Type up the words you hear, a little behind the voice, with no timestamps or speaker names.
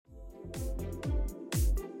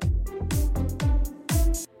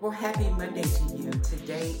Well, happy Monday to you.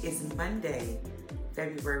 Today is Monday,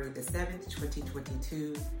 February the 7th,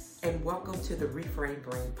 2022, and welcome to the Reframe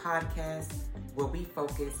Brain podcast, where we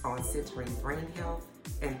focus on centering brain health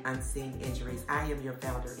and unseen injuries. I am your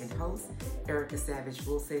founder and host, Erica Savage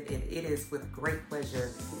Wilson, and it is with great pleasure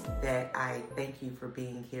that I thank you for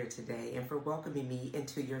being here today and for welcoming me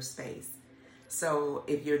into your space. So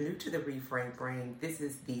if you're new to the Reframe Brain, this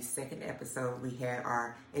is the second episode. We had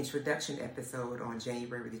our introduction episode on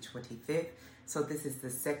January the 25th. So this is the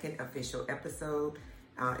second official episode.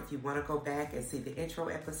 If you want to go back and see the intro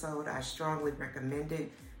episode, I strongly recommend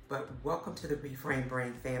it. But welcome to the Reframe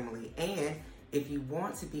Brain family. And if you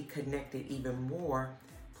want to be connected even more,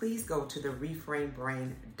 please go to the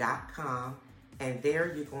reframebrain.com. And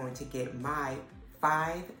there you're going to get my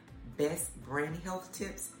 5 best brain health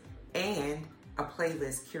tips and a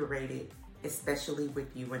playlist curated especially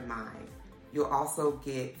with you in mind. You'll also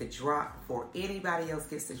get the drop before anybody else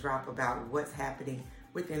gets the drop about what's happening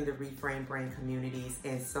within the Reframe Brain communities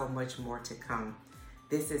and so much more to come.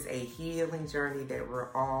 This is a healing journey that we're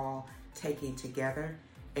all taking together.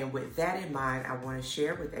 And with that in mind, I want to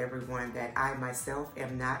share with everyone that I myself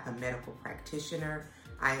am not a medical practitioner.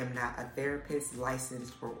 I am not a therapist,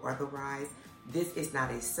 licensed or otherwise. This is not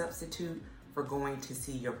a substitute for going to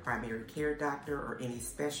see your primary care doctor or any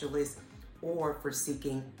specialist or for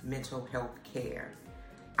seeking mental health care.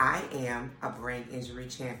 I am a brain injury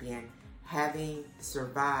champion, having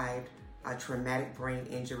survived a traumatic brain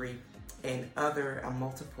injury and other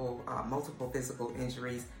multiple physical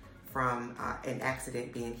injuries from an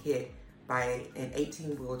accident being hit by an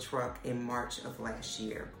 18-wheel truck in March of last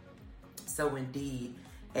year. So indeed,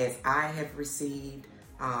 as I have received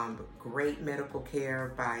great medical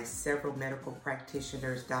care by several medical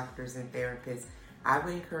practitioners, doctors, and therapists, I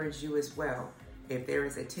would encourage you as well. If there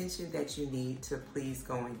is attention that you need, to please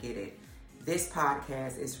go and get it. This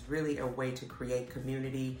podcast is really a way to create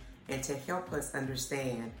community and to help us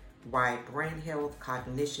understand why brain health,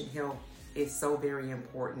 cognition health is so very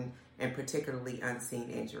important, and particularly unseen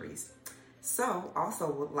injuries. So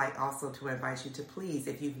also would like also to invite you to please,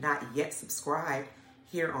 if you've not yet subscribed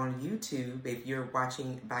here on YouTube, if you're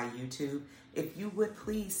watching by YouTube, if you would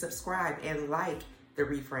please subscribe and like the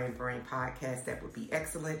Reframe Brain podcast, that would be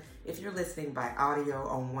excellent. If you're listening by audio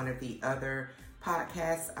on one of the other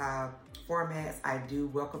podcast formats, I do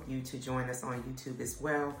welcome you to join us on YouTube as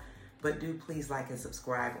well, but do please like and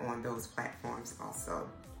subscribe on those platforms also.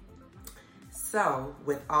 So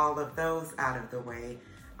with all of those out of the way,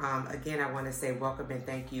 again, I want to say welcome and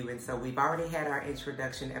thank you. And so we've already had our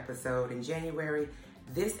introduction episode in January.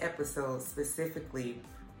 This episode specifically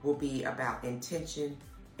will be about intention,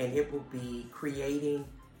 and it will be creating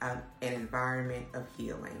an environment of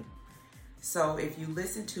healing. So if you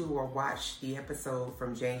listen to or watch the episode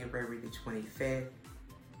from January the 25th,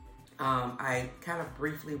 I kind of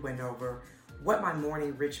briefly went over what my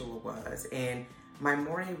morning ritual was. And my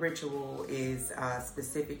morning ritual is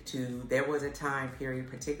specific to, there was a time period,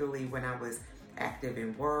 particularly when I was active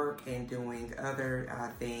in work and doing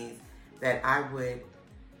other things, that I would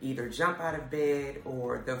either jump out of bed,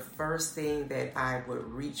 or the first thing that I would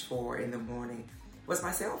reach for in the morning was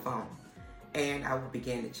my cell phone. And I would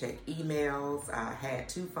begin to check emails. I had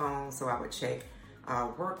 2 phones, so I would check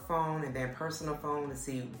work phone and then personal phone to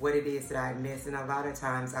see what it is that I missed. And a lot of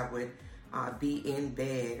times I would be in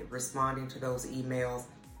bed responding to those emails,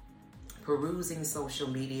 perusing social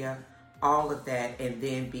media, all of that, and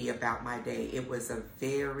then be about my day. It was a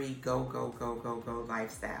very go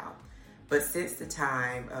lifestyle. But since the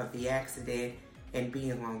time of the accident and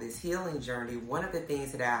being on this healing journey, one of the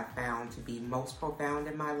things that I found to be most profound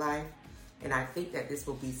in my life, and I think that this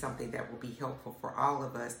will be something that will be helpful for all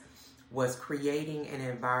of us, was creating an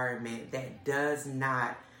environment that does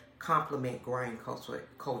not complement grain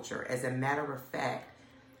culture. As a matter of fact,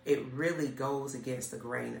 it really goes against the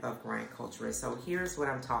grain of grain culture. And so here's what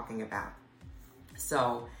I'm talking about.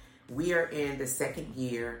 So we are in the second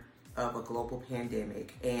year of a global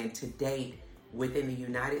pandemic, and to date, within the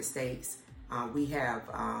United States, we have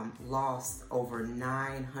lost over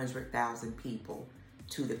 900,000 people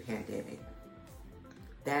to the pandemic.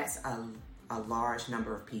 That's a large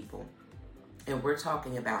number of people. And we're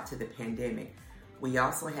talking about to the pandemic. We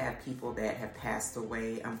also have people that have passed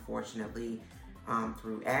away, unfortunately,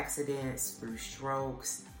 through accidents, through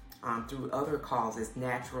strokes, through other causes,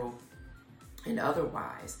 natural and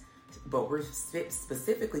otherwise. But we're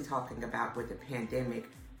specifically talking about, with the pandemic,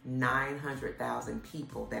 900,000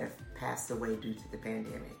 people that have passed away due to the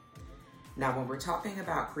pandemic. Now, when we're talking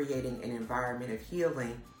about creating an environment of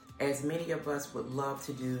healing, as many of us would love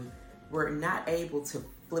to do, we're not able to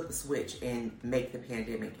flip a switch and make the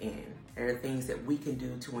pandemic end. There are things that we can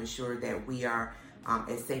do to ensure that we are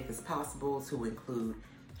as safe as possible, to include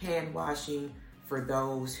hand washing for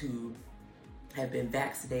those who have been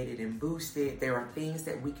vaccinated and boosted. There are things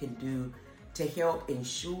that we can do to help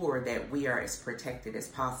ensure that we are as protected as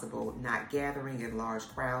possible, not gathering in large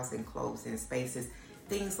crowds and closed-in spaces,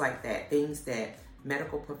 things like that, things that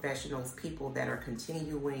medical professionals, people that are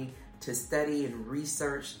continuing to study and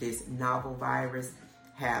research this novel virus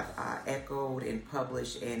have echoed and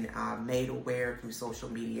published and made aware through social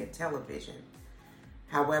media and television.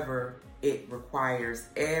 However, it requires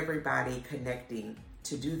everybody connecting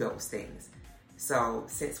to do those things. So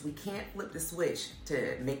since we can't flip the switch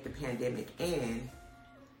to make the pandemic end,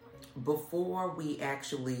 before we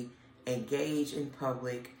actually engage in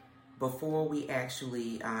public, before we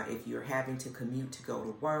actually, if you're having to commute to go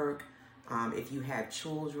to work, if you have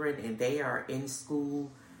children and they are in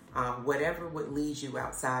school, whatever would lead you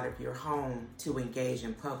outside of your home to engage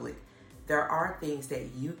in public, there are things that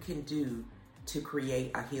you can do to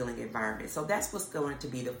create a healing environment. So that's what's going to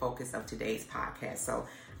be the focus of today's podcast. So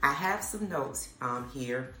I have some notes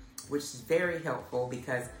here, which is very helpful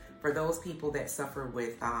because for those people that suffer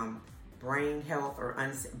with brain health or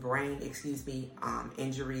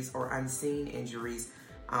injuries or unseen injuries,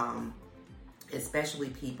 especially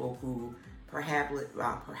people who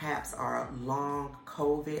perhaps are long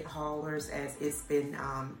COVID haulers, as it's been,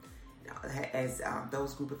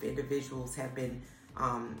 those group of individuals have been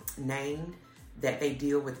named, that they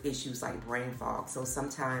deal with issues like brain fog. So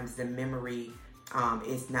sometimes the memory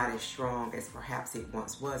is not as strong as perhaps it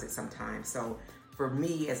once was at some time. So for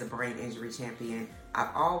me as a brain injury champion,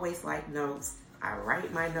 I've always liked notes. I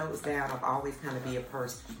write my notes down. I've always kind of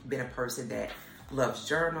been a person that loves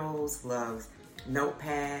journals, loves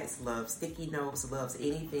notepads, loves sticky notes, loves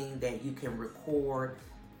anything that you can record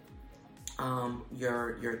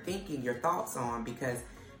your thinking, your thoughts on, because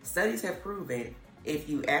studies have proven if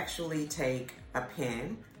you actually take a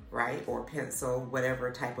pen, right, or pencil,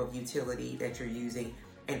 whatever type of utility that you're using,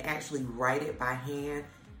 and actually write it by hand,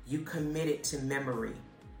 you commit it to memory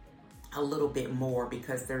a little bit more,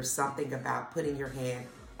 because there's something about putting your hand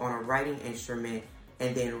on a writing instrument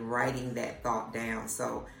and then writing that thought down.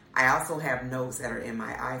 So I also have notes that are in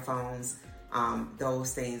my iPhones,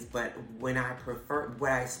 those things, but what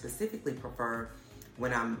I specifically prefer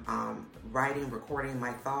when I'm writing, recording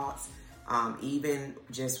my thoughts, even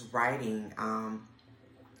just writing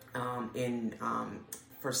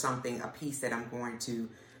for something, a piece that I'm going to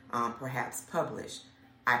perhaps publish,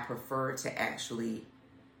 I prefer to actually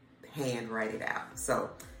hand write it out.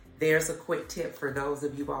 So there's a quick tip for those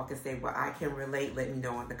of you all can say, well, I can relate, let me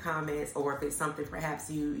know in the comments, or if it's something perhaps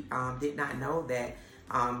you did not know that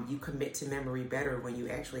you commit to memory better when you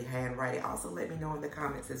actually hand write it, also let me know in the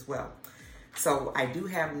comments as well. So I do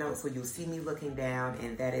have notes, so you'll see me looking down,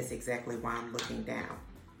 and that is exactly why I'm looking down.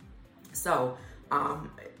 So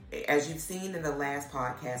as you've seen in the last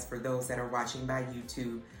podcast, for those that are watching by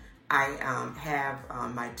YouTube, I have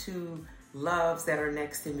my two loves that are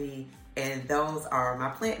next to me, and those are my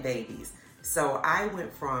plant babies. So I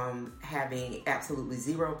went from having absolutely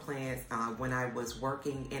zero plants when I was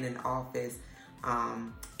working in an office.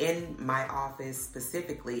 In my office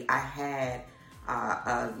specifically, I had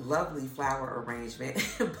a lovely flower arrangement,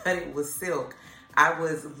 but it was silk. I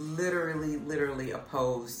was literally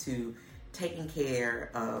opposed to taking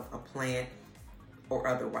care of a plant or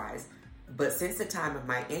otherwise. But since the time of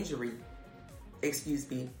my injury,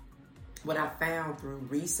 what I found through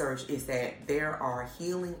research is that there are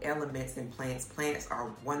healing elements in plants. Plants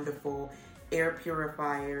are wonderful air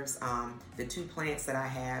purifiers. The two plants that I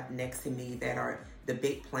have next to me that are the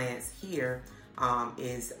big plants here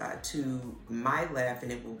is to my left,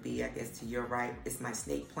 and it will be, I guess, to your right, it's my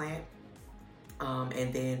snake plant.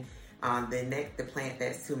 And then the plant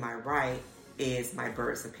that's to my right is my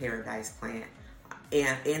birds of paradise plant.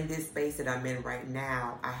 And in this space that I'm in right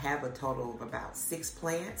now, I have a total of about 6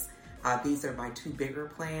 plants. These are my 2 bigger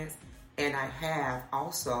plants. And I have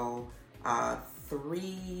also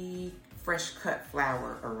 3 fresh cut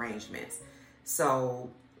flower arrangements. So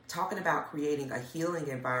talking about creating a healing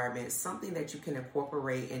environment, something that you can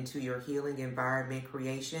incorporate into your healing environment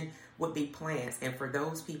creation would be plants. And for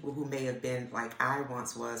those people who may have been like I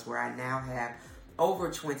once was, where I now have over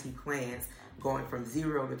 20 plants, going from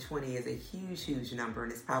 0 to 20 is a huge number,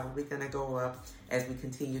 and it's probably going to go up as we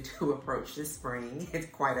continue to approach the spring. It's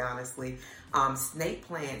quite honestly. Snake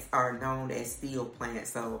plants are known as steel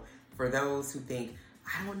plants. So for those who think,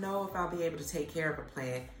 I don't know if I'll be able to take care of a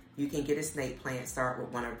plant, you can get a snake plant, start with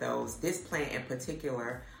one of those. This plant in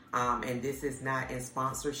particular, and this is not in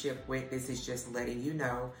sponsorship with, this is just letting you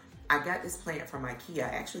know, I got this plant from IKEA.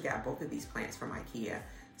 I actually got both of these plants from IKEA.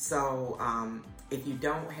 So if you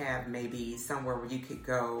don't have maybe somewhere where you could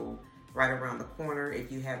go right around the corner,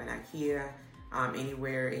 if you have an IKEA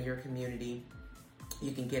anywhere in your community,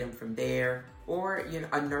 you can get them from there. Or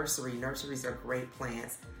a nursery. Nurseries are great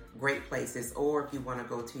plants, great places. Or if you want to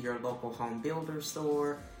go to your local home builder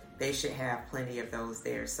store, they should have plenty of those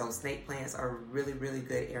there. So snake plants are really, really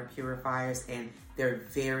good air purifiers, and they're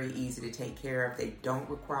very easy to take care of. They don't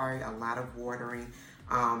require a lot of watering.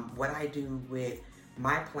 What I do with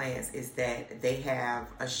my plants is that they have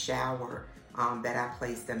a shower that I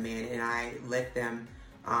place them in, and I let them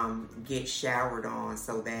get showered on,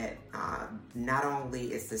 so that not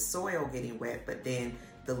only is the soil getting wet, but then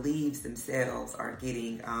the leaves themselves are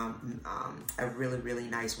getting a really, really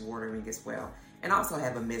nice watering as well. And also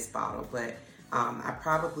have a mist bottle, but I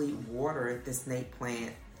probably water the snake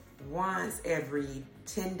plant once every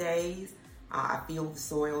 10 days. I feel the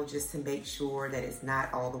soil just to make sure that it's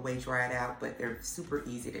not all the way dried out, but they're super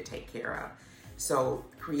easy to take care of. So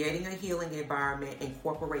creating a healing environment,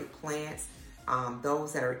 incorporate plants,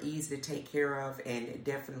 those that are easy to take care of, and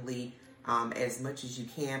definitely as much as you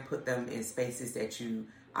can put them in spaces that you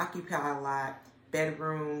occupy a lot.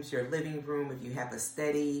 Bedrooms, your living room, if you have a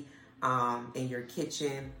study, in your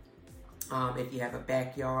kitchen, if you have a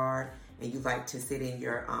backyard and you like to sit in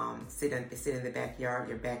your sit in the backyard,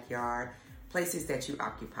 your backyard, places that you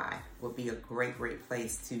occupy will be a great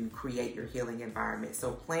place to create your healing environment.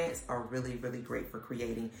 So plants are really, really great for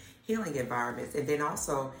creating healing environments. And then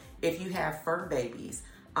also, if you have fur babies,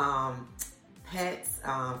 pets,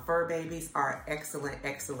 fur babies are excellent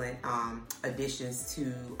additions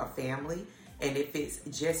to a family. And if it's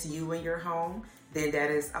just you in your home, then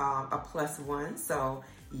that is a +1. So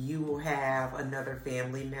you will have another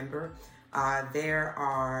family member. There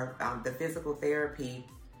are the physical therapy.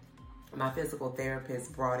 My physical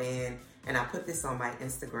therapist brought in, and I put this on my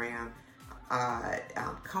Instagram, a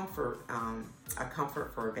comfort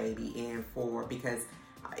fur baby in because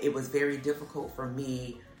it was very difficult for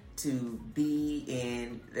me to be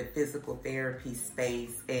in the physical therapy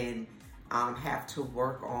space and have to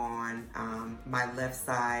work on my left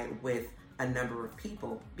side with a number of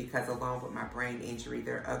people, because along with my brain injury,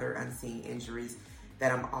 there are other unseen injuries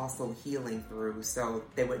that I'm also healing through. So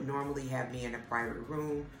they would normally have me in a private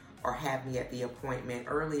room or have me at the appointment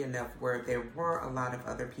early enough where there were a lot of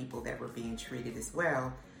other people that were being treated as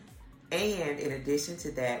well. And in addition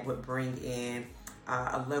to that, would bring in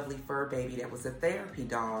a lovely fur baby that was a therapy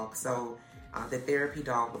dog. So the therapy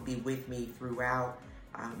dog would be with me throughout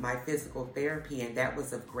my physical therapy, and that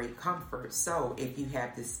was of great comfort. So if you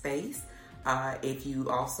have the space, if you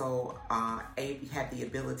also have the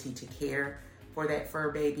ability to care for that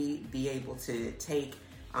fur baby, be able to take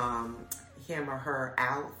him or her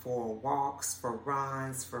out for walks, for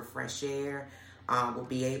runs, for fresh air, will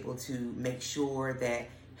be able to make sure that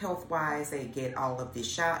health-wise they get all of the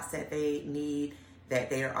shots that they need, that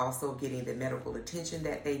they are also getting the medical attention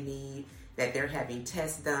that they need, that they're having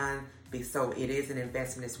tests done. So it is an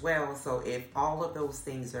investment as well. So if all of those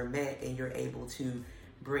things are met and you're able to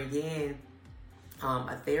bring in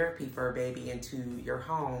a therapy fur baby into your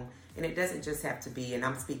home, and it doesn't just have to be, and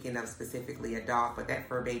I'm speaking of specifically a dog, but that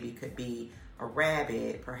fur baby could be a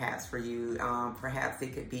rabbit, perhaps for you. Perhaps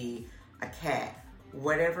it could be a cat.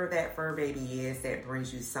 Whatever that fur baby is that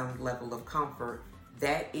brings you some level of comfort,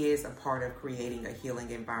 that is a part of creating a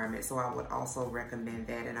healing environment. So I would also recommend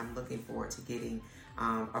that, and I'm looking forward to getting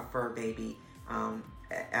a fur baby,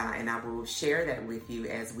 and I will share that with you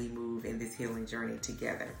as we move in this healing journey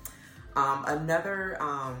together.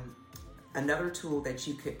 Another tool that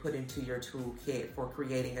you could put into your toolkit for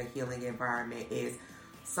creating a healing environment is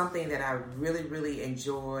something that I really, really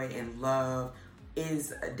enjoy and love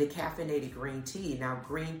is decaffeinated green tea. Now,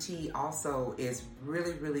 green tea also is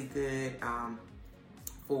really, really good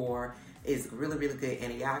is really, really good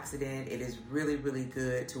antioxidant. It is really, really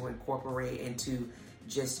good to incorporate into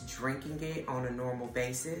just drinking it on a normal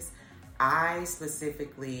basis. I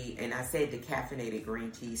specifically, and I said decaffeinated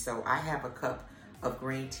green tea, so I have a cup of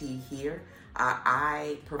green tea here.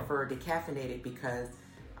 I prefer decaffeinated because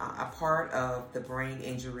a part of the brain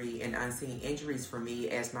injury and unseen injuries for me,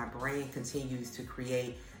 as my brain continues to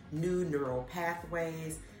create new neural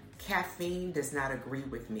pathways, caffeine does not agree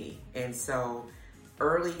with me. And so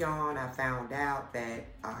early on, I found out that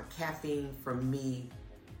caffeine for me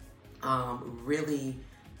really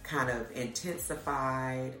kind of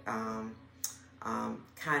intensified,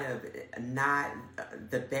 kind of not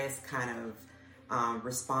the best kind of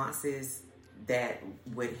responses that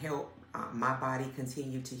would help my body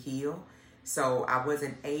continue to heal. So I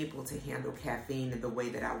wasn't able to handle caffeine in the way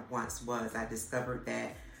that I once was. I discovered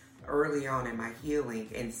that early on in my healing.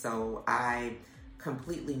 And so I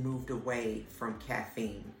completely moved away from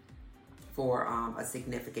caffeine for a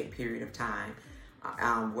significant period of time.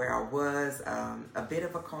 Where I was a bit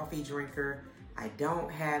of a coffee drinker, I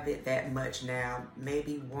don't have it that much now.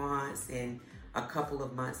 Maybe once in a couple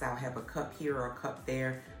of months I'll have a cup here or a cup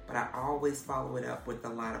there, but I always follow it up with a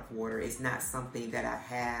lot of water. It's not something that I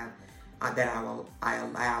have I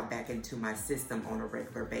allow back into my system on a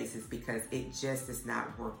regular basis, because it just does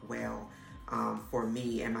not work well for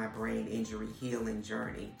me and my brain injury healing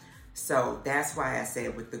journey. So that's why I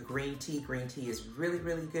said with the green tea is really,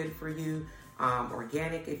 really good for you.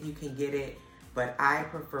 Organic if you can get it, but I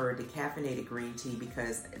prefer decaffeinated green tea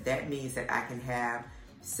because that means that I can have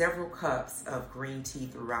several cups of green tea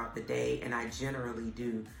throughout the day, and I generally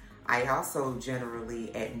do. I also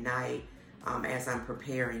generally at night, as I'm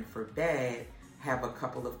preparing for bed, have a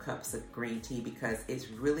couple of cups of green tea because it's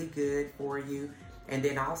really good for you. And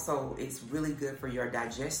then also it's really good for your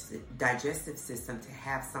digestive system to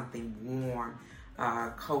have something warm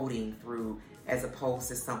coating through, as opposed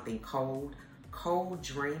to something cold. Cold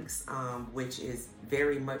drinks, which is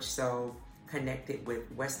very much so connected with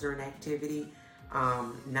Western activity,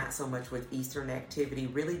 not so much with Eastern activity,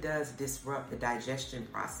 really does disrupt the digestion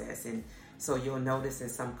process. And so you'll notice in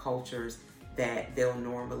some cultures that they'll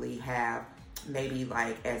normally have, maybe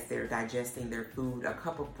like as they're digesting their food, a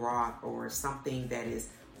cup of broth or something that is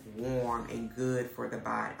warm and good for the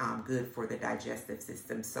body, good for the digestive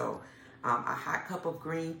system. So a hot cup of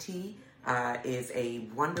green tea is a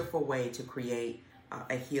wonderful way to create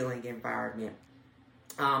a healing environment.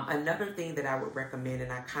 Another thing that I would recommend,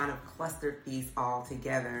 and I kind of clustered these all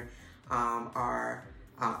together, are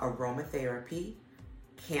aromatherapy,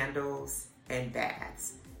 candles, and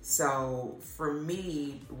baths. So for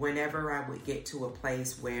me, whenever I would get to a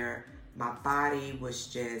place where my body was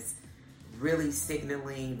just really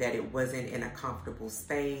signaling that it wasn't in a comfortable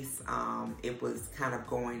space, it was kind of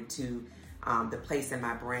going to the place in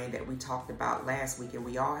my brain that we talked about last week. And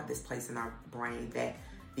we all have this place in our brain, that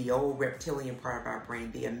the old reptilian part of our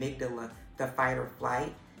brain, the amygdala, the fight or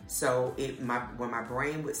flight. So when my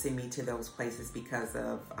brain would send me to those places because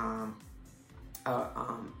of an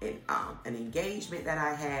engagement that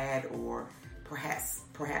I had, or perhaps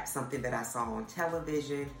something that I saw on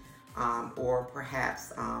television, or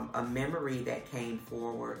perhaps a memory that came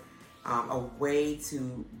forward, a way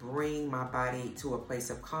to bring my body to a place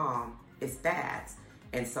of calm is baths.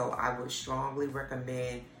 And so I would strongly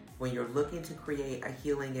recommend, when you're looking to create a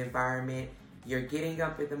healing environment, you're getting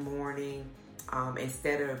up in the morning,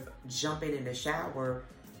 instead of jumping in the shower,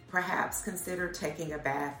 perhaps consider taking a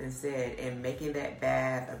bath instead, and making that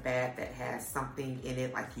bath a bath that has something in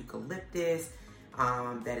it like eucalyptus,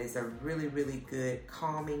 that is a really, really good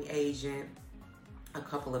calming agent. A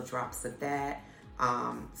couple of drops of that,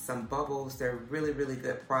 some bubbles. They're really, really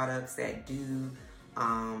good products that do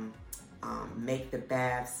make the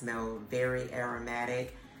bath smell very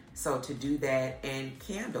aromatic. So to do that, and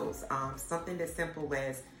candles, something as simple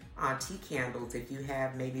as tea candles. If you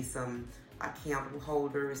have maybe some candle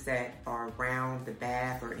holders that are around the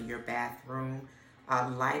bath or in your bathroom,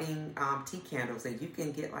 lighting tea candles, and you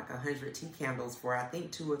can get like 100 tea candles for I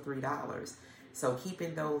think $2 or $3. So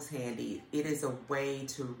keeping those handy, it is a way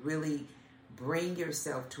to really bring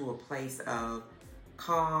yourself to a place of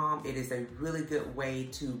calm. It is a really good way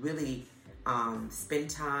to really spend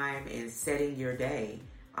time in setting your day,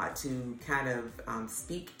 to kind of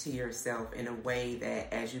speak to yourself in a way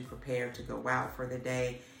that as you prepare to go out for the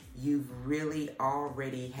day, you've really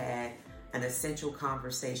already had an essential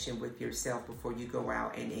conversation with yourself before you go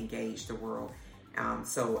out and engage the world.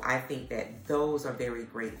 So I think that those are very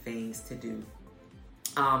great things to do.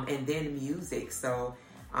 And then music. So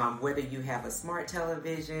whether you have a smart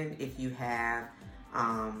television, if you have,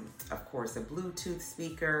 of course, a Bluetooth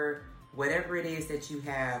speaker, whatever it is that you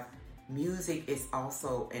have, music is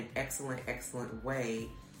also an excellent way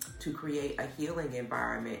to create a healing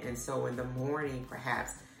environment. And so in the morning,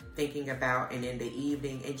 perhaps thinking about, and in the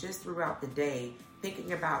evening, and just throughout the day,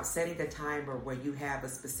 thinking about setting a timer where you have a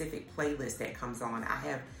specific playlist that comes on. I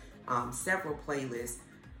have several playlists,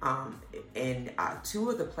 and two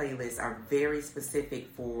of the playlists are very specific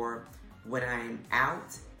for when I'm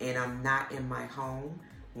out and I'm not in my home.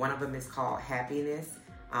 One of them is called Happiness,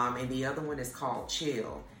 and the other one is called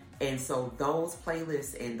Chill. And so those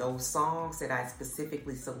playlists and those songs that I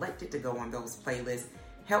specifically selected to go on those playlists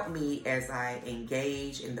help me as I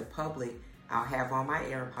engage in the public. I'll have on my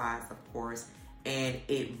AirPods, of course, and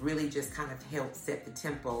it really just kind of helps set the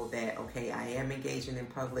tempo that, okay, I am engaging in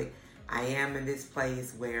public. I am in this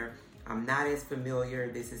place where I'm not as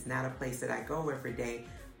familiar. This is not a place that I go every day,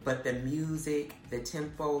 but the music, the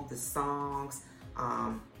tempo, the songs,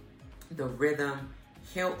 the rhythm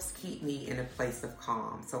helps keep me in a place of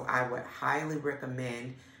calm. So I would highly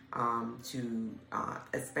recommend to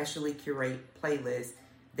especially curate playlists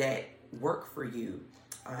that work for you.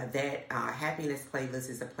 That happiness playlist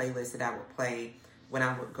is a playlist that I would play when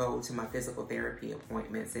I would go to my physical therapy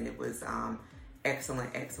appointments, and it was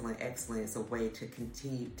excellent. It's a way to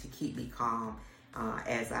continue to keep me calm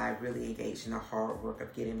as I really engage in the hard work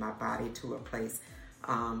of getting my body to a place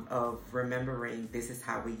of remembering this is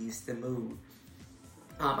how we used to move.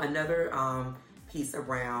 Another piece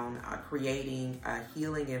around creating a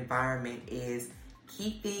healing environment is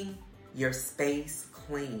keeping your space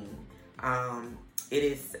clean. It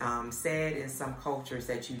is said in some cultures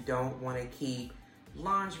that you don't want to keep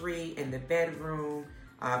laundry in the bedroom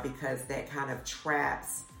because that kind of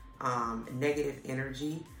traps negative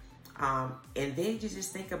energy. And then you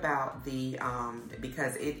just think about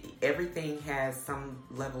because everything has some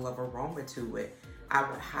level of aroma to it. I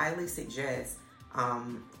would highly suggest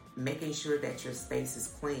making sure that your space is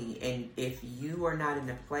clean. And if you are not in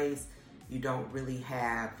a place, you don't really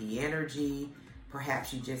have the energy,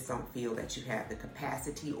 perhaps you just don't feel that you have the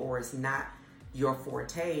capacity, or it's not your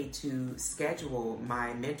forte to schedule.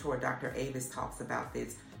 My mentor, Dr. Avis, talks about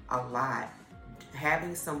this a lot.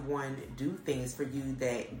 Having someone do things for you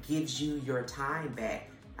that gives you your time back.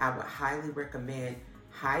 I would highly recommend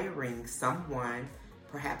hiring someone,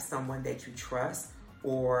 perhaps someone that you trust,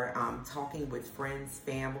 or talking with friends,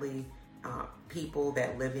 family, people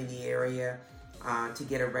that live in the area to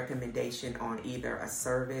get a recommendation on either a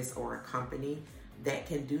service or a company that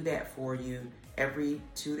can do that for you every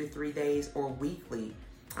 2 to 3 days or weekly.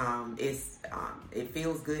 It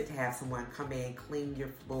feels good to have someone come in, clean your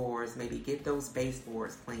floors, maybe get those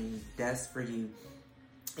baseboards clean, dust for you.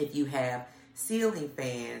 If you have ceiling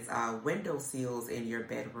fans, window sills in your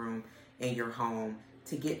bedroom, in your home,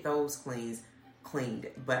 to get those cleaned.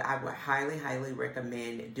 But I would highly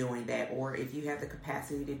recommend doing that. Or if you have the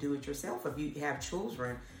capacity to do it yourself, if you have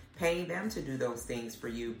children, paying them to do those things for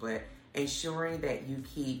you. But ensuring that you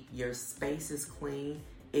keep your spaces clean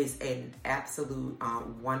is an absolute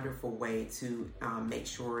wonderful way to make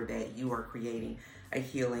sure that you are creating a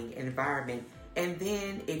healing environment. And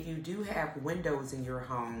then if you do have windows in your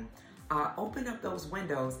home, open up those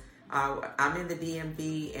windows. I'm in the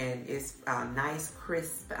DMV and it's nice,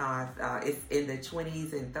 crisp. It's in the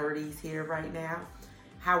 20s and 30s here right now.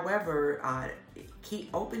 However, keep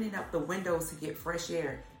opening up the windows to get fresh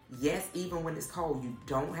air. Yes, even when it's cold, you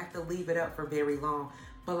don't have to leave it up for very long,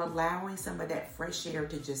 but allowing some of that fresh air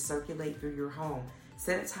to just circulate through your home.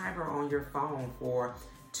 Set a timer on your phone for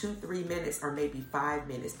 2-3 minutes or maybe 5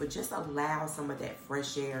 minutes, but just allow some of that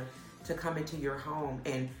fresh air to come into your home.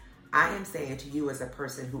 And I am saying to you, as a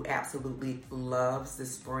person who absolutely loves the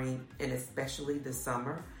spring and especially the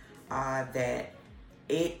summer, that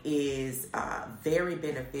it is very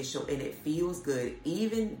beneficial and it feels good,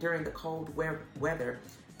 even during the cold weather,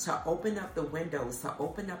 to open up the windows, to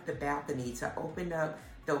open up the balcony, to open up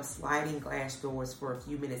those sliding glass doors for a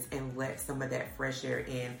few minutes and let some of that fresh air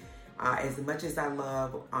in. As much as I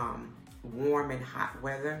love warm and hot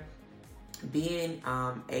weather,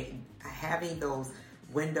 having those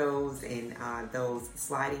windows and those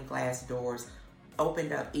sliding glass doors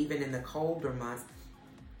opened up even in the colder months,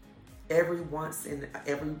 once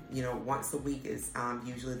a week is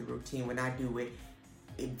usually the routine when I do it.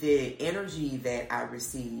 The energy that I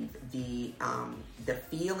receive, the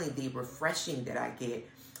feeling, the refreshing that I get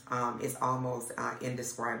is almost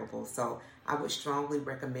indescribable. So I would strongly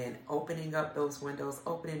recommend opening up those windows,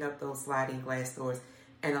 opening up those sliding glass doors,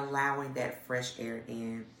 and allowing that fresh air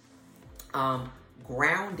in.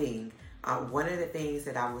 Grounding. One of the things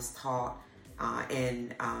that I was taught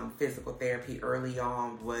in physical therapy early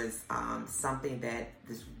on was something that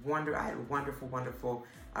I had a wonderful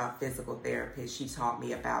physical therapist. She taught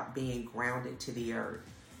me about being grounded to the earth.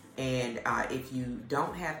 And if you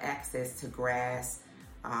don't have access to grass,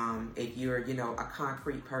 if you're, a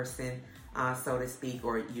concrete person, so to speak,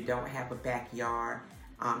 or you don't have a backyard,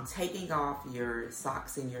 taking off your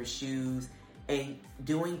socks and your shoes and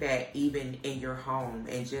doing that even in your home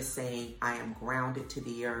and just saying, I am grounded to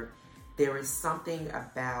the earth. There is something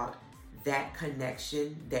about that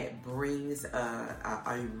connection that brings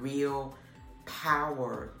a real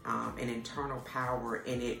power, an internal power,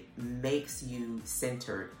 and it makes you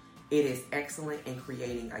centered. It is excellent in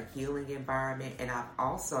creating a healing environment. And I've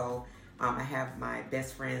also, I have my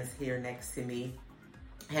best friends here next to me,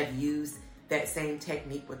 have used that same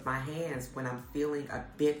technique with my hands when I'm feeling a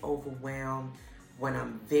bit overwhelmed, when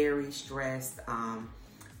I'm very stressed.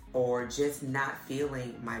 or just not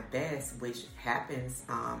feeling my best, which happens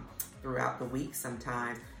throughout the week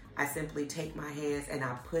sometimes, I simply take my hands and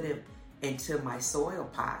I put them into my soil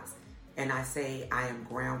pots and I say I am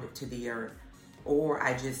grounded to the earth. Or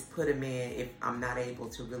I just put them in if I'm not able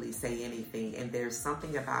to really say anything. And there's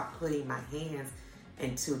something about putting my hands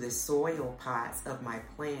into the soil pots of my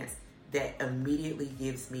plants that immediately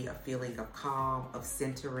gives me a feeling of calm, of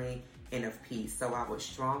centering, and of peace. So I would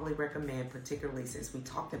strongly recommend, particularly since we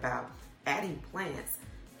talked about adding plants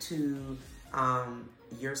to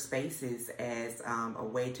your spaces as a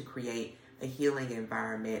way to create a healing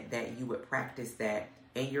environment, that you would practice that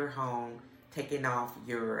in your home, taking off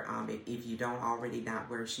your, if you don't already not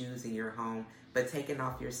wear shoes in your home, but taking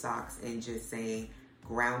off your socks and just saying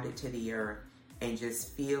grounded to the earth and just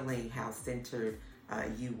feeling how centered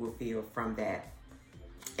you will feel from that.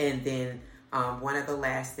 And then one of the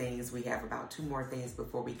last things, we have about 2 more things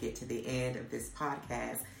before we get to the end of this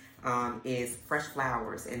podcast, is fresh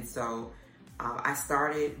flowers. And so I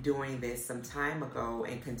started doing this some time ago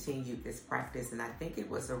and continued this practice. And I think it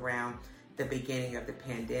was around the beginning of the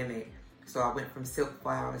pandemic. So I went from silk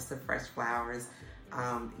flowers to fresh flowers,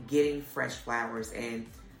 getting fresh flowers. And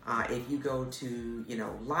if you go to,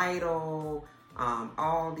 Lidl,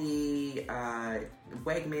 Aldi,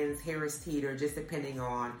 Wegmans, Harris Teeter, just depending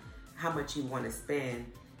on how much you want to spend,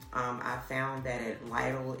 I found that at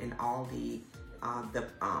Lidl and Aldi, the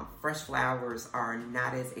fresh flowers are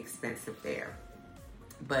not as expensive there.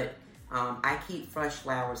 But I keep fresh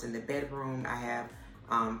flowers in the bedroom. I have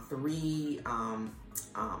 3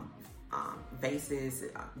 vases,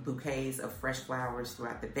 bouquets of fresh flowers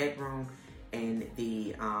throughout the bedroom, and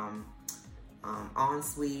the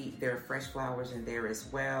ensuite, there are fresh flowers in there as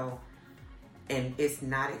well. And it's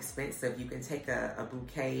not expensive. You can take a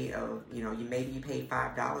bouquet of, maybe you pay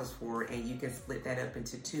 $5 for it, and you can split that up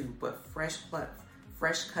into 2. But fresh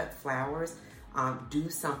cut flowers do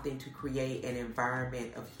something to create an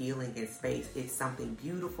environment of healing and space. It's something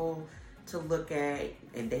beautiful to look at,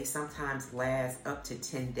 and they sometimes last up to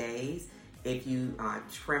 10 days if you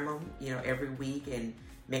trim them, every week, and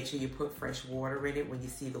make sure you put fresh water in it. When you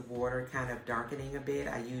see the water kind of darkening a bit,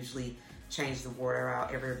 I usually change the water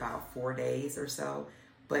out every about 4 days or so.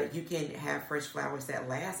 But you can have fresh flowers that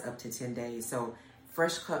last up to 10 days. So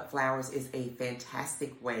fresh cut flowers is a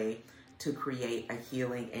fantastic way to create a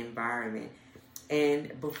healing environment.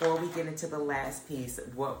 And before we get into the last piece,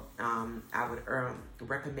 what I would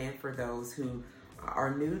recommend for those who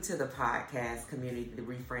are new to the podcast community, the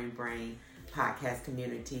Reframe Brain podcast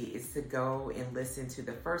community, is to go and listen to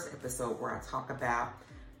the first episode where I talk about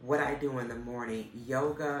what I do in the morning.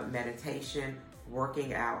 Yoga, meditation,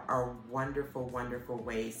 working out are wonderful, wonderful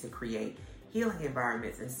ways to create healing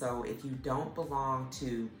environments. And so if you don't belong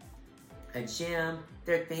to a gym,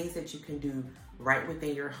 there are things that you can do right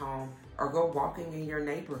within your home, or go walking in your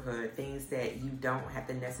neighborhood, things that you don't have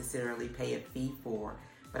to necessarily pay a fee for.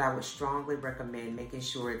 But I would strongly recommend making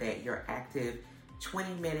sure that you're active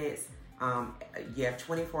 20 minutes. You have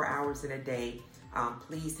 24 hours in a day.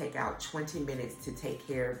 Please take out 20 minutes to take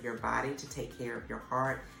care of your body, to take care of your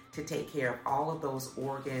heart, to take care of all of those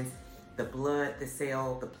organs, the blood, the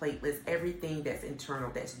cell, the platelets, everything that's internal,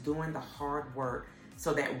 that's doing the hard work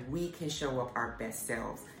so that we can show up our best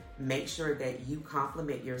selves. Make sure that you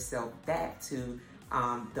compliment yourself back to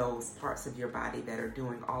those parts of your body that are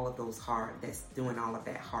doing all of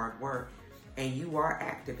that hard work. And you are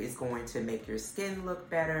active is going to make your skin look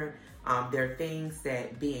better. There are things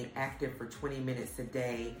that being active for 20 minutes a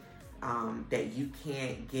day that you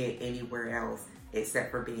can't get anywhere else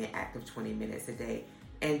except for being active 20 minutes a day.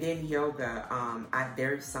 And then yoga,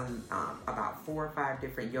 there's some about 4 or 5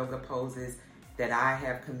 different yoga poses that I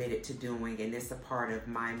have committed to doing, and it's a part of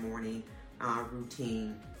my morning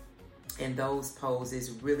routine. And those poses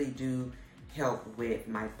really do help with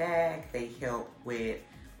my back. They help with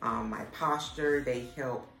my posture. They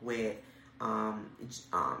help with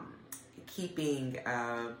keeping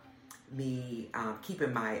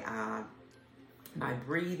my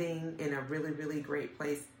breathing in a really, really great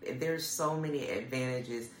place. There's so many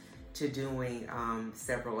advantages to doing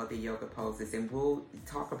several of the yoga poses, and we'll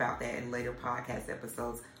talk about that in later podcast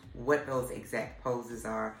episodes, what those exact poses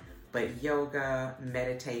are. But yoga,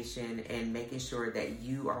 meditation, and making sure that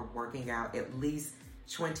you are working out at least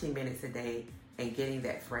 20 minutes a day and getting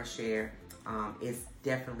that fresh air is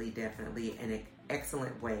definitely an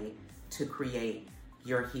excellent way to create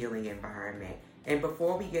your healing environment. And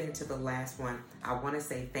before we get into the last one, I want to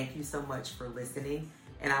say thank you so much for listening.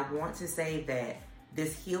 And I want to say that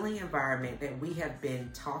this healing environment that we have been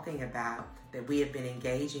talking about, that we have been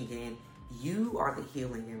engaging in, you are the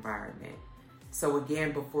healing environment. So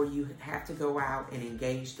again, before you have to go out and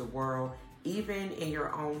engage the world, even in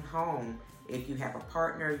your own home, if you have a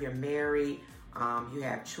partner, you're married, you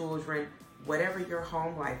have children, whatever your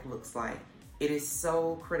home life looks like, it is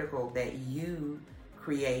so critical that you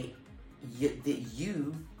create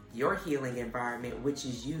your healing environment, which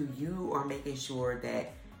is you are making sure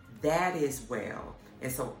that that is well.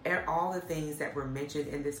 And so all the things that were mentioned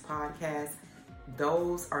in this podcast,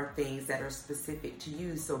 those are things that are specific to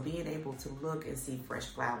you. So being able to look and see fresh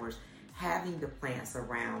flowers, having the plants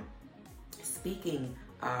around, speaking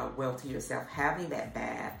well to yourself, having that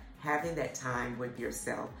bath, having that time with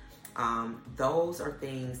yourself, those are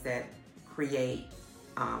things that create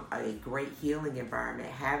a great healing environment.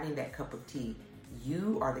 Having that cup of tea,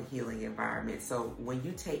 you are the healing environment. So when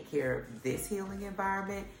you take care of this healing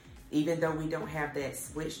environment, even though we don't have that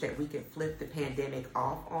switch that we can flip the pandemic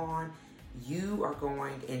off on, you are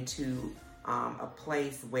going into a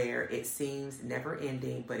place where it seems never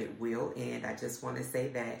ending, but it will end. I just want to say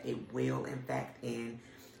that it will in fact end.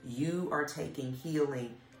 You are taking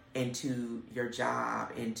healing into your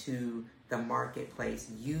job, into the marketplace.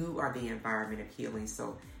 You are the environment of healing.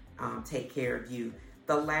 So take care of you.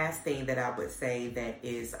 The last thing that I would say that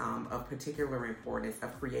is of particular importance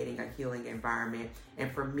of creating a healing environment,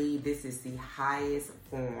 and for me, this is the highest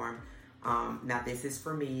form. Now, this is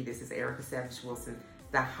for me, this is Erica Savage Wilson.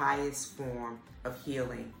 The highest form of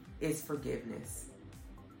healing is forgiveness.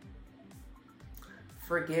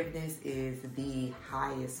 Forgiveness is the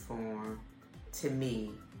highest form, to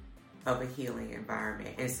me, of a healing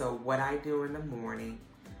environment. And so what I do in the morning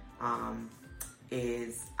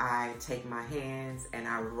is I take my hands and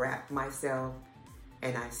I wrap myself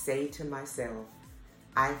and I say to myself,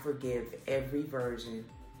 I forgive every version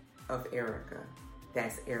of Erica.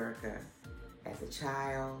 That's Erica as a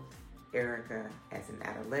child, Erica as an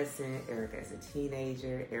adolescent, Erica as a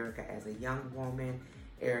teenager, Erica as a young woman,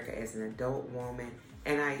 Erica as an adult woman.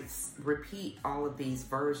 And I repeat all of these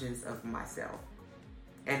versions of myself.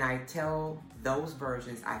 And I tell those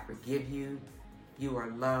versions, I forgive you, you are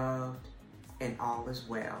loved, and all is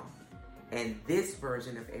well. And this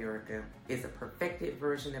version of Erica is a perfected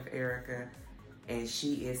version of Erica, and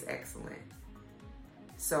she is excellent.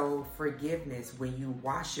 So forgiveness, when you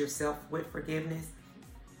wash yourself with forgiveness,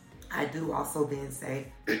 I do also then say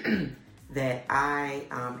that I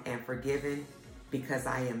am forgiven because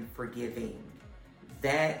I am forgiving.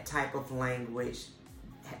 That type of language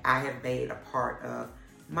I have made a part of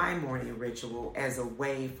my morning ritual as a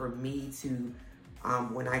way for me to,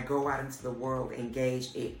 when I go out into the world,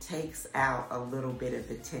 engage. It takes out a little bit of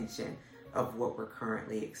the tension of what we're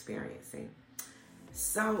currently experiencing.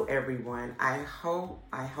 So everyone, I hope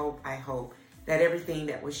that everything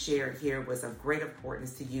that was shared here was of great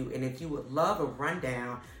importance to you. And if you would love a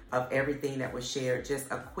rundown of everything that was shared, just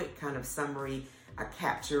a quick kind of summary, a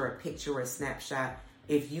capture, a picture, a snapshot,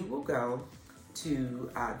 if you will go to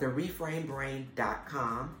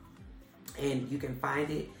thereframebrain.com, and you can find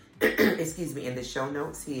it, in the show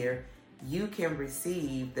notes here. You can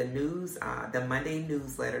receive the news, the Monday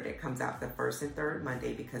newsletter that comes out the first and third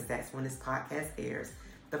Monday, because that's when this podcast airs,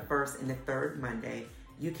 the first and the third Monday.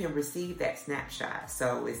 You can receive that snapshot.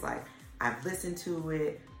 So it's like, I've listened to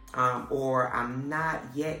it, or I'm not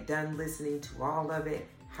yet done listening to all of it.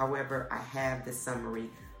 However, I have the summary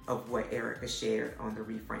of what Erica shared on the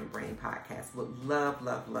Reframe Brain podcast. Would love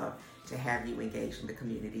to have you engage in the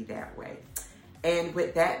community that way. And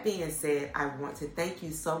with that being said, I want to thank you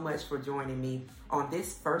so much for joining me on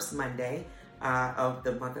this first Monday of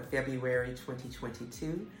the month of February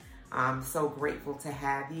 2022. I'm so grateful to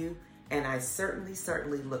have you, and I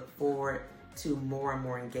certainly look forward to more and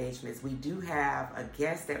more engagements. We do have a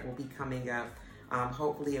guest that will be coming up.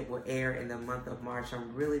 Hopefully it will air in the month of March.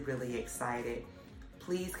 I'm really excited.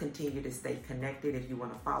 Please continue to stay connected. If you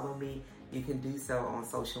want to follow me, you can do so on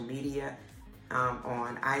social media,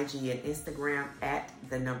 on IG and Instagram at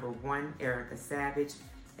 @1 Erica Savage,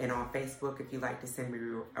 and on Facebook, if you'd like to send me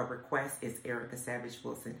a request, it's Erica Savage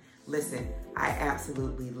Wilson. Listen, I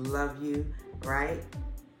absolutely love you, right?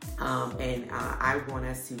 And I want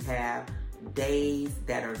us to have days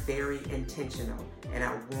that are very intentional, and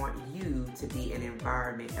I want you to be an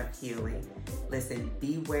environment of healing. Listen,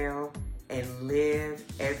 be well and live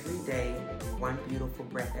every day one beautiful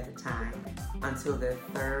breath at a time. Until the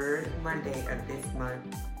third Monday of this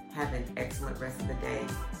month, have an excellent rest of the day,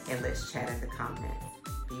 and let's chat in the comments.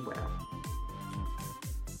 Be well.